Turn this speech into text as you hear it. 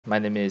my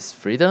name is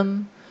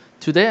Freedom.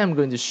 Today I'm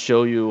going to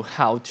show you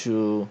how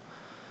to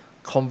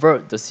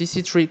convert the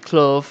CC3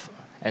 cloth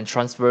and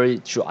transfer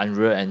it to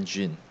Unreal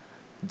Engine.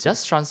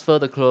 Just transfer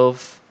the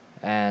cloth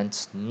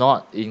and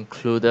not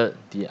included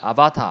the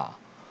avatar.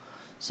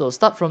 So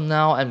start from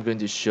now, I'm going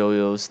to show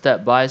you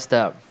step by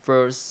step.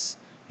 First,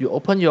 you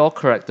open your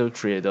character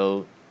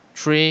creator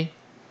tree.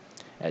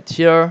 At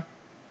here,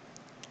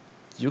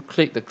 you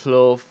click the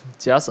cloth,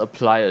 just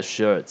apply a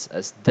shirt.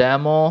 As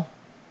demo,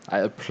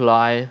 I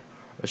apply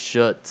a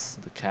shirt,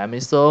 the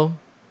camisole.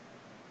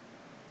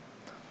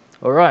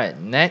 Alright,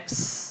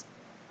 next,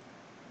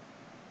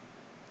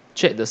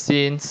 check the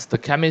scenes. The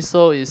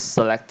camisole is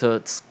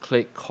selected,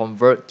 click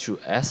convert to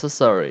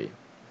accessory.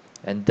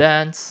 And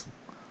then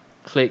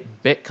click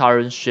bake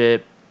current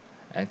shape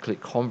and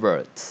click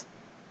convert.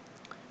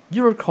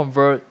 You will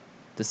convert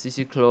the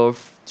CC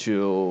cloth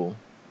to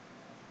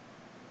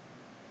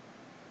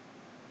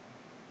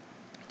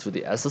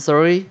the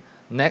accessory.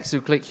 Next, you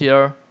click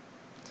here,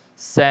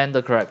 send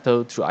the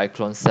character to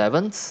iClone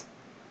 7.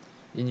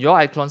 In your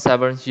iClone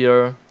 7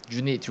 here,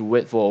 you need to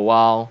wait for a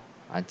while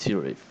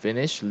until it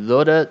finishes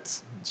loaded.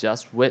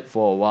 Just wait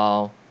for a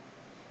while.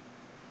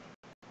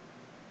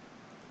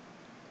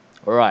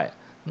 Alright,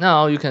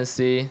 now you can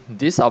see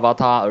this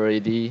avatar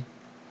already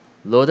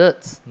loaded.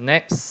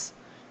 Next,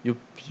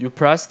 you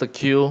press the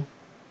Q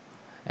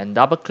and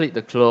double click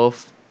the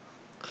cloth.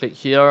 Click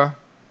here.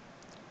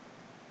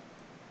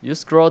 You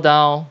scroll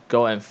down,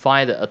 go and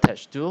find the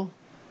attach tool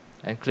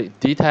and click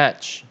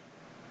detach.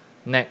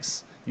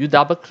 Next, you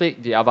double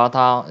click the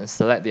avatar and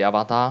select the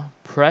avatar.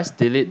 Press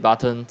delete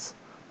button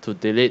to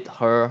delete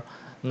her.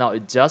 Now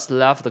it just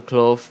left the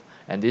cloth,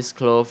 and this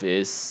cloth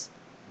is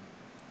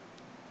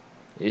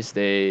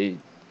the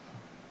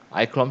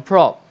iClone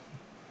prop.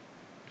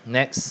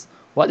 Next,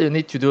 what you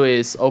need to do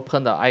is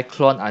open the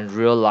iClone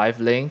Unreal Live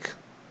link,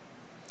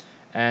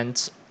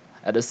 and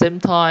at the same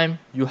time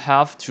you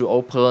have to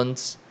open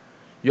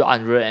your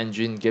Unreal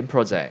Engine game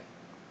project.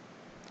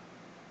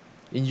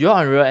 In your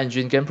Unreal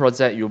Engine game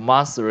project, you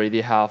must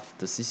already have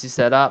the CC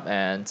setup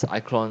and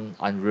iClone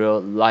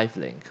Unreal Live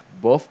link.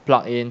 Both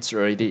plugins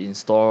already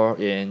installed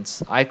in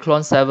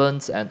iClone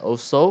 7 and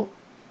also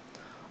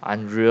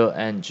Unreal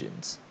Engine.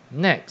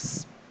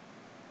 Next,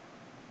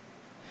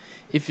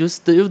 if you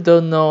still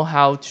don't know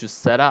how to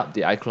set up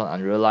the iClone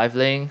Unreal Live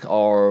link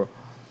or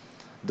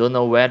don't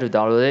know where to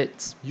download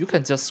it, you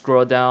can just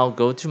scroll down,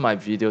 go to my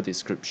video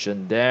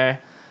description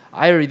there.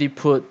 I already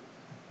put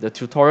the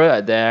tutorial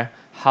at there,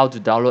 how to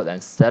download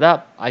and set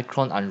up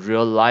iClone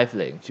Unreal Live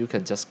link. You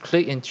can just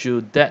click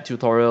into that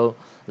tutorial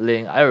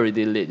link. I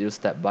already lead you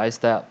step by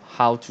step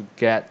how to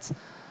get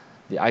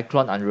the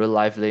iClone Unreal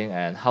Live link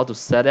and how to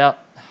set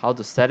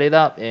it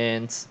up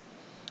in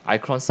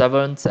iClone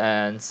 7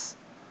 and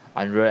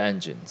Unreal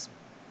Engines.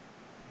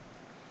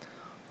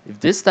 If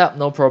this step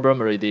no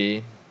problem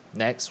already,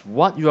 next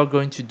what you are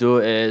going to do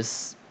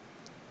is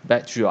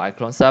back to your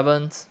iClone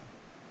 7,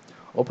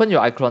 open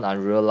your iClone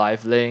Unreal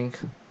Live link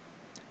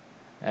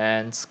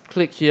and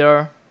click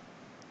here.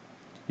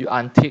 You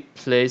untick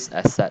place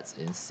assets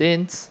in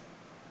scenes,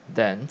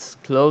 then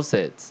close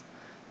it.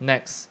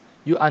 Next,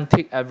 you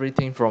untick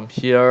everything from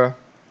here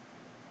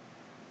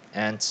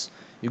and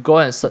you go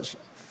and search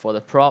for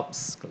the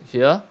props. Click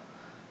here.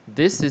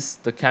 This is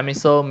the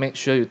camisole, make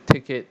sure you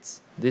tick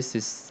it. This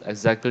is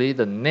exactly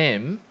the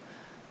name.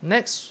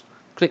 Next,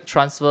 click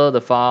transfer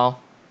the file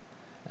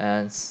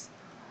and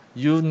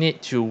you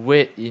need to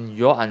wait in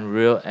your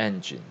Unreal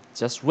Engine.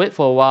 Just wait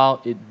for a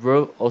while, it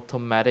will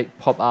automatically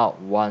pop out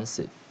once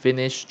it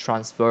finishes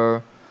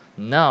transfer.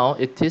 Now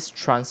it is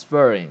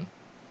transferring.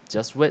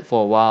 Just wait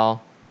for a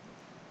while.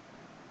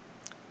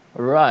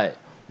 Alright,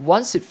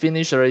 once it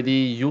finished already,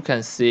 you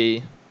can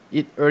see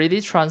it already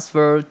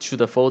transferred to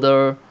the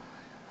folder.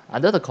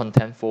 Under the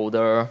content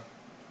folder,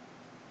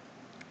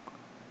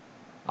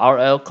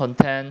 RL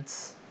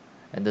content,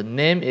 and the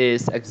name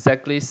is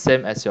exactly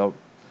same as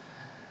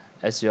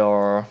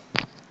your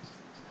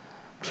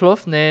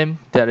cloth name,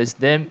 that is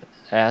named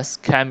as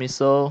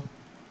camisole.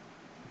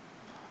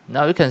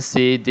 Now you can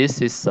see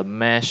this is a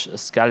mesh, a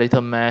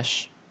skeleton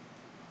mesh,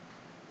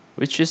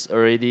 which is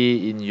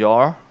already in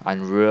your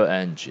Unreal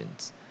Engine.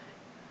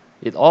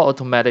 It all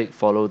automatic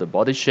follow the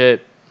body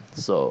shape.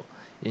 So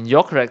in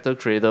your character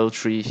creator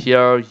tree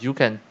here, you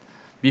can,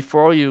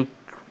 before you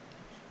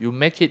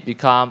make it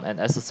become an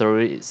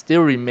accessory, it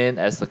still remain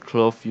as a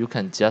cloth. You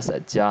can just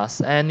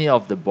adjust any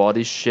of the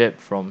body shape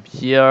from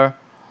here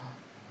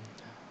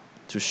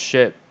to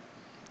shape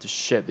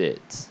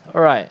it.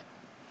 Alright,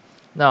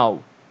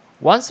 now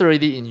once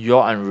already in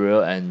your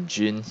Unreal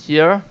Engine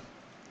here,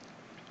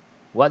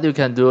 what you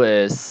can do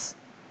is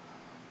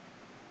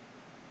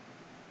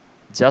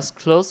just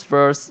close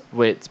first.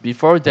 Wait,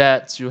 before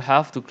that you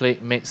have to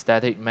click make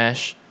static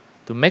mesh.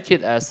 To make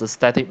it as a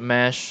static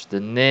mesh, the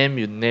name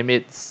you name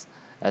it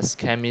as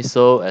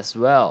camisole as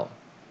well.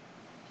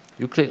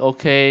 You click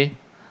OK.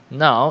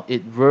 Now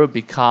it will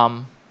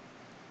become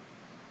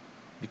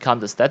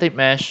the static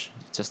mesh.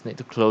 You just need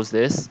to close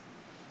this.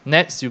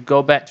 Next, you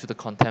go back to the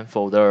content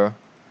folder.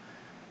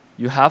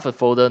 you have a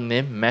folder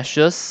named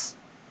meshes.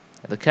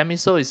 The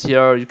camisole is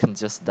here. You can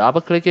just double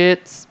click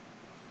it.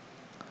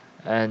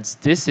 And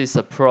this is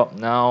a prop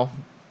now.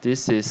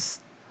 This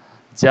is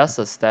just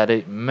a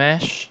static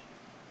mesh.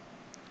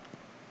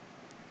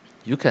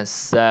 You can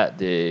set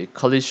the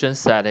collision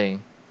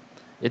setting.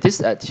 It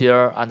is at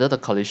here under the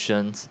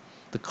collisions.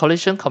 The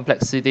collision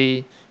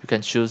complexity, you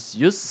can choose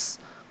use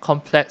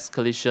complex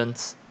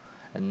collisions.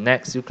 And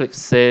next you click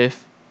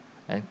save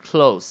and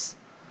close.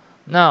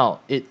 Now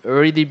it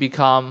already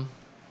become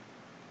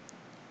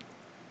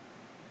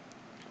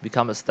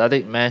a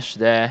static mesh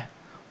there.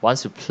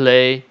 Once you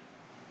play,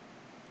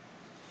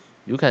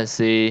 you can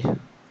see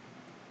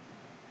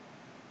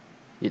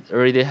it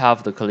already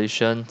have the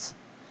collisions.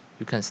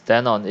 You can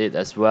stand on it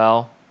as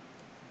well.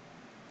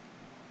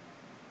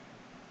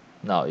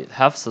 Now it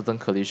have certain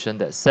collision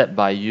that's set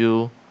by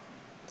you.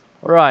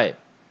 Alright,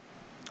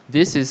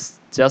 this is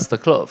just the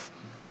cloth.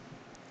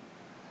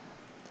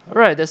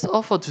 Alright, that's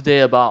all for today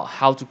about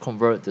how to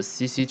convert the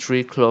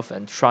CC3 cloth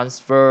and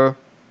transfer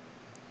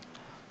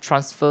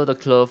the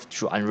cloth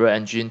to Unreal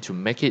Engine to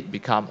make it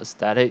become a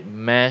static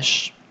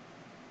mesh.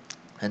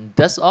 And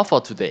that's all for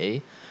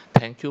today.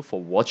 Thank you for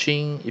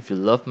watching. If you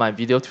love my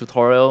video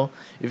tutorial,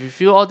 if you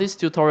feel all these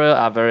tutorials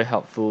are very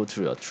helpful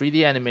to your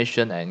 3D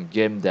animation and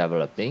game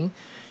developing,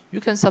 you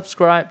can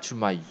subscribe to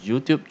my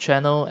YouTube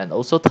channel and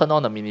also turn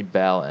on the mini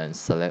bell and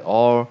select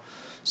all,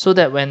 so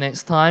that when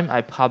next time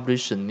I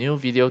publish a new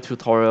video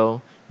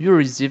tutorial, you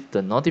receive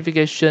the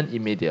notification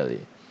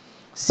immediately.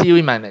 See you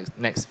in my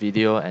next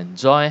video.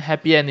 Enjoy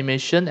happy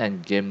animation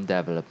and game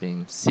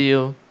developing. See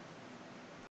you.